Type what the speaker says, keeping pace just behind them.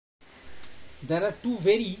there are two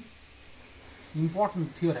very important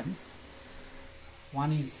theorems.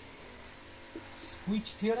 One is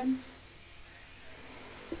Squeech theorem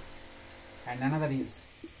and another is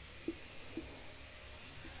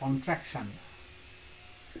contraction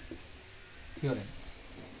theorem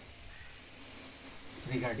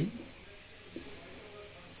regarding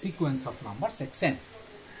sequence of numbers xn.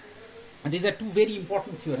 And these are two very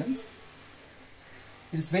important theorems.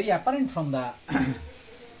 It is very apparent from the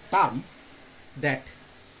term that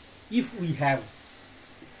if we have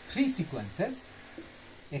three sequences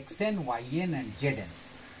xn, yn and zn,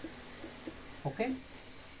 okay,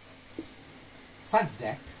 such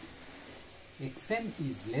that xn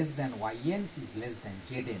is less than yn is less than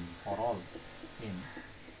zn for all n,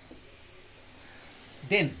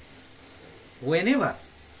 then whenever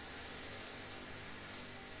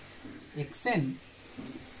xn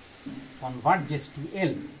converges to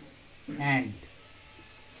L and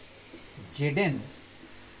Zn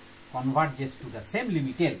converges to the same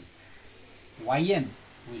limit L, Yn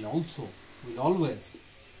will always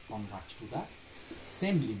converge to the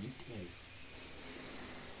same limit L.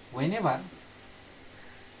 Whenever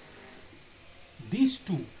these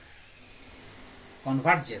two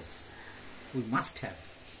converges, we must have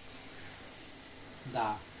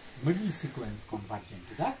the middle sequence convergent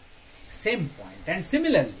to the same point. And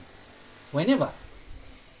similarly, whenever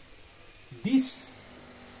these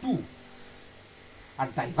two are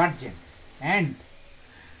divergent and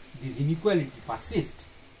this inequality persists,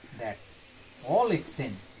 that all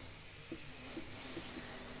xn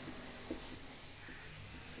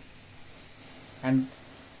and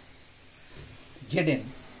Zn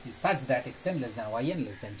is such that xn less than yn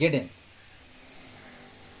less than Zn,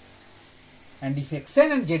 and if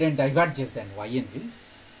xn and Zn diverges, then yn will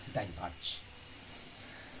diverge.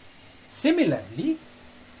 Similarly,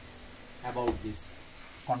 about this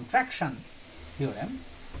contraction theorem,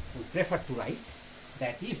 we prefer to write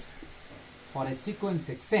that if for a sequence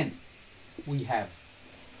xn we have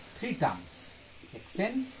three terms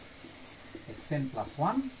xn, xn plus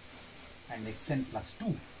 1 and xn plus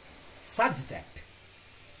 2, such that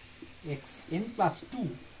xn plus 2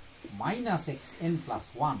 minus xn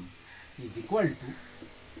plus 1 is equal to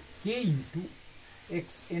k into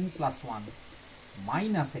xn plus 1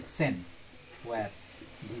 minus xn, where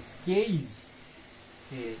this k is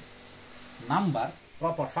a number,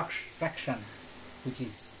 proper fraction, which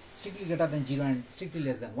is strictly greater than 0 and strictly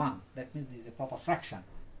less than 1, that means this is a proper fraction,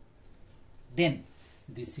 then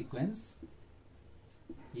this sequence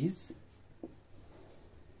is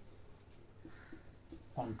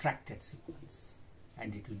contracted sequence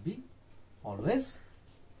and it will be always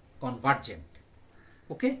convergent.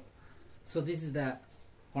 Okay, so this is the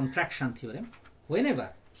contraction theorem.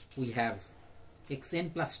 Whenever we have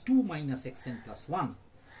xn plus 2 minus xn plus 1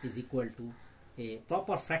 is equal to a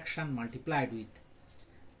proper fraction multiplied with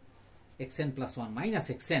xn plus 1 minus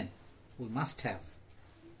xn, we must have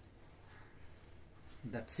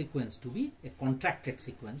that sequence to be a contracted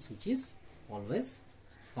sequence which is always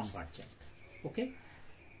convergent. Okay.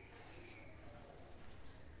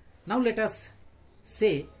 Now let us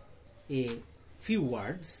say a few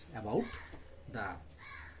words about the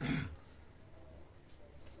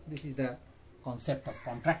this is the concept of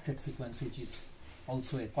contracted sequence, which is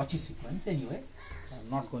also a Cauchy sequence. Anyway, I am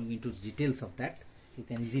not going into details of that. You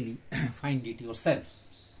can easily find it yourself.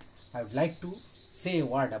 I would like to say a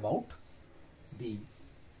word about the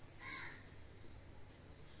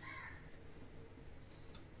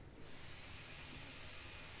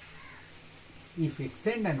if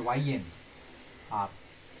xn and yn are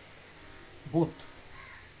both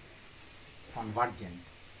convergent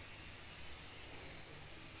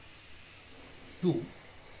to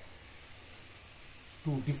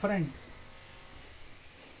different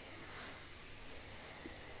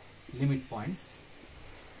limit points,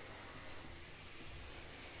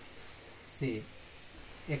 say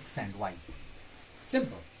x and y,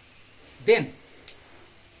 simple, then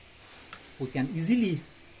we can easily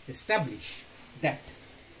establish that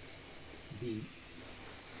the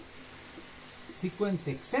sequence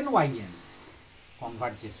xn yn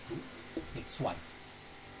converges to xy.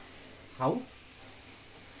 How?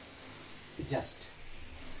 Just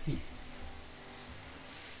see.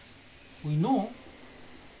 We know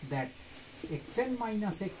that xn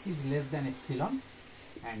minus x is less than epsilon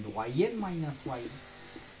and yn minus y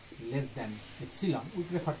less than epsilon. We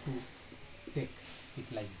prefer to take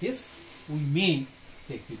it like this. We may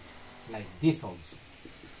take it like this also.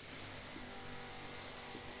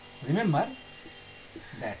 Remember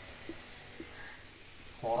that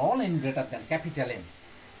for all n greater than capital M,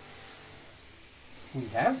 we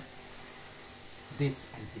have this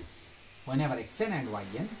and this. whenever xn and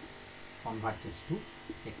yn converges to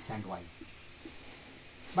x and y.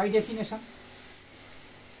 By definition,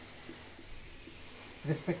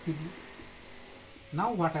 respectively.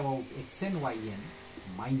 Now what about xn yn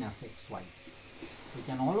minus xy? We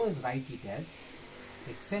can always write it as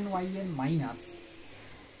xn yn minus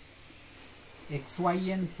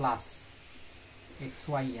xyn plus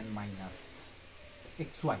xyn minus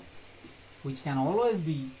xy, which can always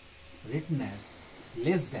be written as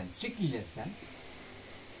less than, strictly less than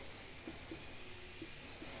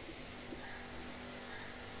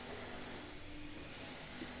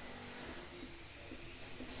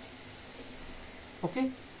okay.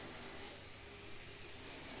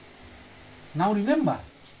 Now remember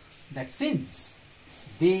that since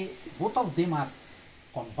both of them are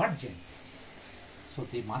convergent, so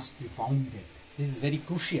they must be bounded. This is very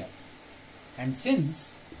crucial. And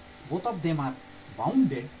since both of them are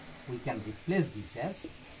bounded, we can replace this as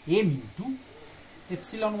m into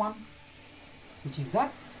epsilon 1, which is the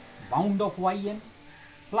bound of yn,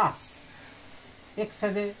 plus x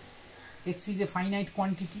is a finite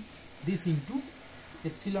quantity, this into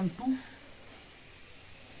epsilon 2,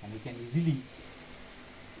 and we can easily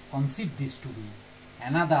conceive this to be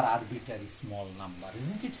another arbitrary small number,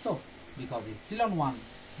 isn't it so? Because epsilon 1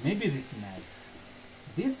 may be written as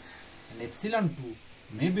this and epsilon 2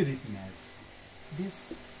 may be written as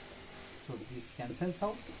this. So this cancels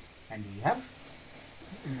out and we have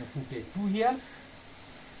put a 2 here.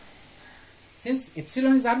 Since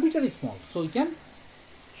epsilon is arbitrarily small, so we can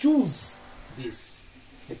choose this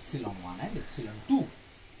epsilon 1 and epsilon 2.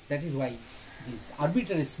 That is why this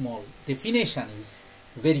arbitrary small definition is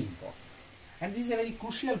very important. And this is a very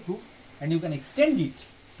crucial proof, and you can extend it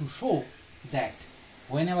to show that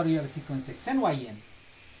whenever you have a sequence xn yn,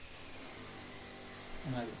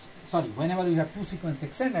 whenever you have two sequences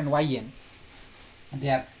xn and yn,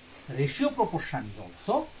 their ratio proportion is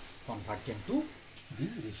also convergent to the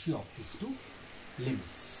ratio of these two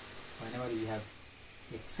limits. Whenever you have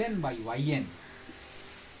xn by yn,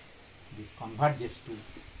 this converges to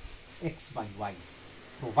x by y,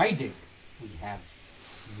 provided we have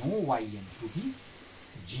no yn to be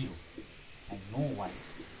 0 and no y.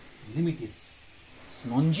 Limit is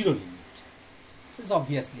non-zero limit. This is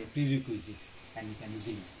obviously a prerequisite, and you can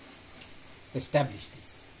easily establish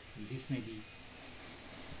this. And this may be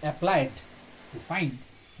applied to find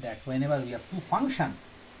that whenever we have two functions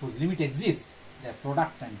whose limit exists, their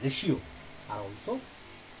product and ratio are also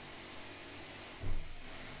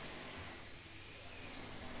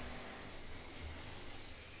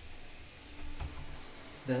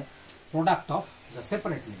the product of the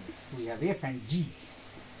separate limits. We have f and g,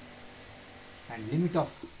 and limit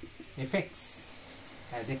of fx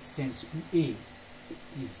as x tends to a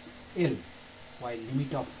is L, while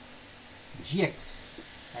limit of gx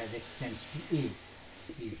as x tends to a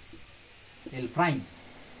is L prime.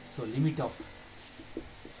 So limit of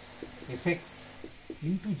fx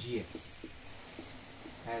into gx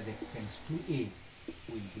as x tends to a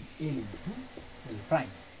will be L into L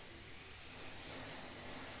prime,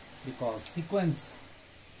 because sequence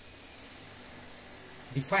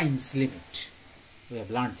defines limit. We have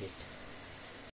learnt it.